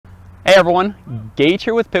Hey everyone, Gage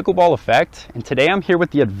here with Pickleball Effect, and today I'm here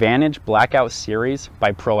with the Advantage Blackout series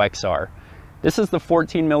by ProXR. This is the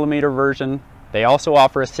 14mm version. They also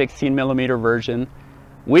offer a 16mm version.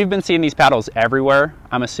 We've been seeing these paddles everywhere.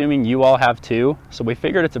 I'm assuming you all have too, so we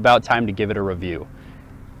figured it's about time to give it a review.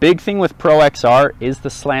 Big thing with ProXR is the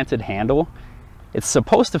slanted handle. It's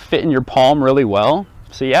supposed to fit in your palm really well,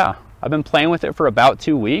 so yeah, I've been playing with it for about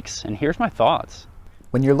 2 weeks, and here's my thoughts.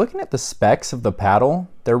 When you're looking at the specs of the paddle,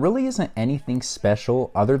 there really isn't anything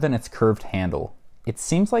special other than its curved handle. It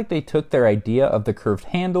seems like they took their idea of the curved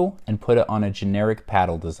handle and put it on a generic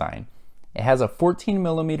paddle design. It has a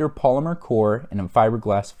 14mm polymer core and a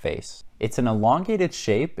fiberglass face. It's an elongated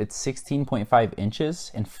shape, it's 16.5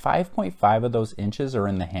 inches, and 5.5 of those inches are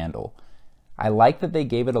in the handle. I like that they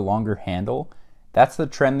gave it a longer handle. That's the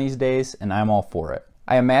trend these days, and I'm all for it.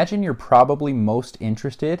 I imagine you're probably most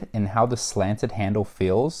interested in how the slanted handle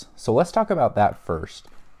feels, so let's talk about that first.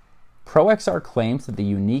 ProXR claims that the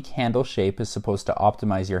unique handle shape is supposed to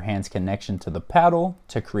optimize your hand's connection to the paddle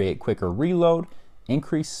to create quicker reload,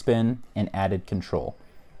 increased spin, and added control.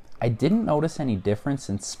 I didn't notice any difference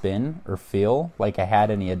in spin or feel like I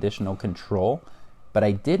had any additional control, but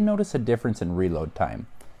I did notice a difference in reload time.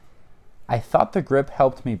 I thought the grip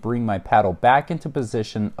helped me bring my paddle back into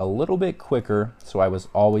position a little bit quicker, so I was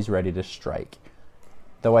always ready to strike.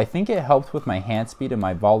 Though I think it helped with my hand speed and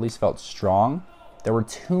my volleys felt strong, there were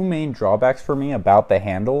two main drawbacks for me about the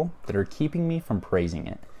handle that are keeping me from praising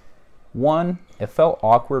it. One, it felt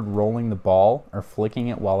awkward rolling the ball or flicking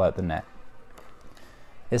it while at the net.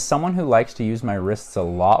 As someone who likes to use my wrists a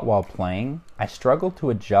lot while playing, I struggled to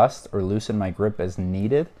adjust or loosen my grip as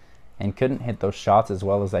needed and couldn't hit those shots as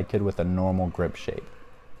well as I could with a normal grip shape.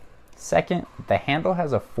 Second, the handle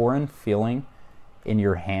has a foreign feeling in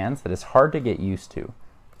your hands that is hard to get used to.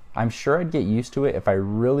 I'm sure I'd get used to it if I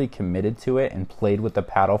really committed to it and played with the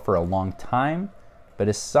paddle for a long time, but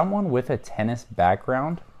as someone with a tennis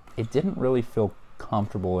background, it didn't really feel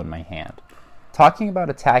comfortable in my hand. Talking about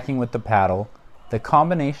attacking with the paddle, the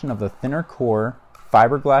combination of the thinner core,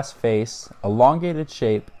 fiberglass face, elongated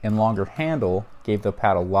shape, and longer handle gave the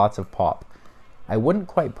paddle lots of pop. I wouldn't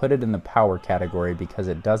quite put it in the power category because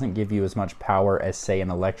it doesn't give you as much power as say an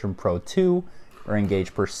Electrum Pro 2 or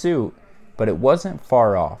Gage Pursuit, but it wasn't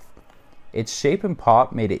far off. Its shape and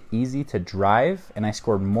pop made it easy to drive, and I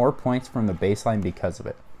scored more points from the baseline because of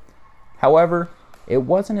it. However, it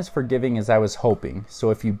wasn't as forgiving as I was hoping, so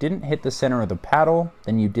if you didn't hit the center of the paddle,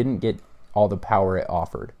 then you didn't get all the power it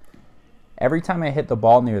offered. Every time I hit the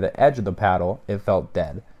ball near the edge of the paddle, it felt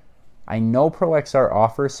dead. I know ProXR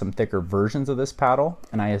offers some thicker versions of this paddle,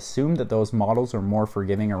 and I assume that those models are more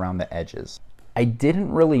forgiving around the edges. I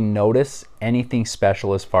didn't really notice anything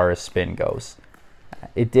special as far as spin goes.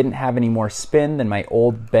 It didn't have any more spin than my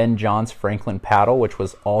old Ben Johns Franklin paddle, which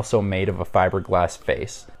was also made of a fiberglass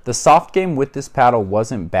face. The soft game with this paddle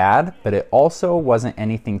wasn't bad, but it also wasn't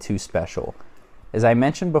anything too special. As I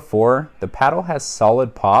mentioned before, the paddle has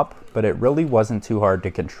solid pop, but it really wasn't too hard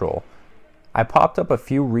to control. I popped up a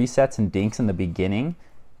few resets and dinks in the beginning,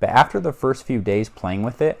 but after the first few days playing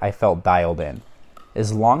with it, I felt dialed in.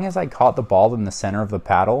 As long as I caught the ball in the center of the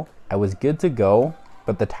paddle, I was good to go,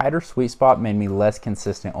 but the tighter sweet spot made me less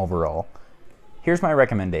consistent overall. Here's my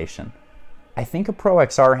recommendation. I think a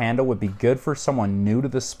ProXR handle would be good for someone new to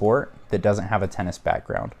the sport that doesn't have a tennis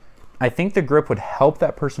background. I think the grip would help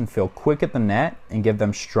that person feel quick at the net and give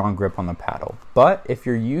them strong grip on the paddle. But if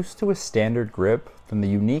you're used to a standard grip, then the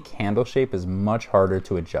unique handle shape is much harder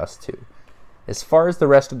to adjust to. As far as the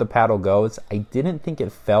rest of the paddle goes, I didn't think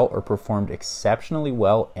it felt or performed exceptionally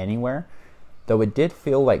well anywhere, though it did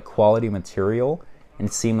feel like quality material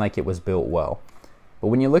and seemed like it was built well. But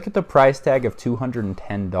when you look at the price tag of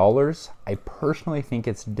 $210, I personally think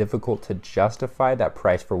it's difficult to justify that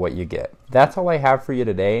price for what you get. That's all I have for you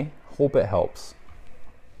today. Hope it helps.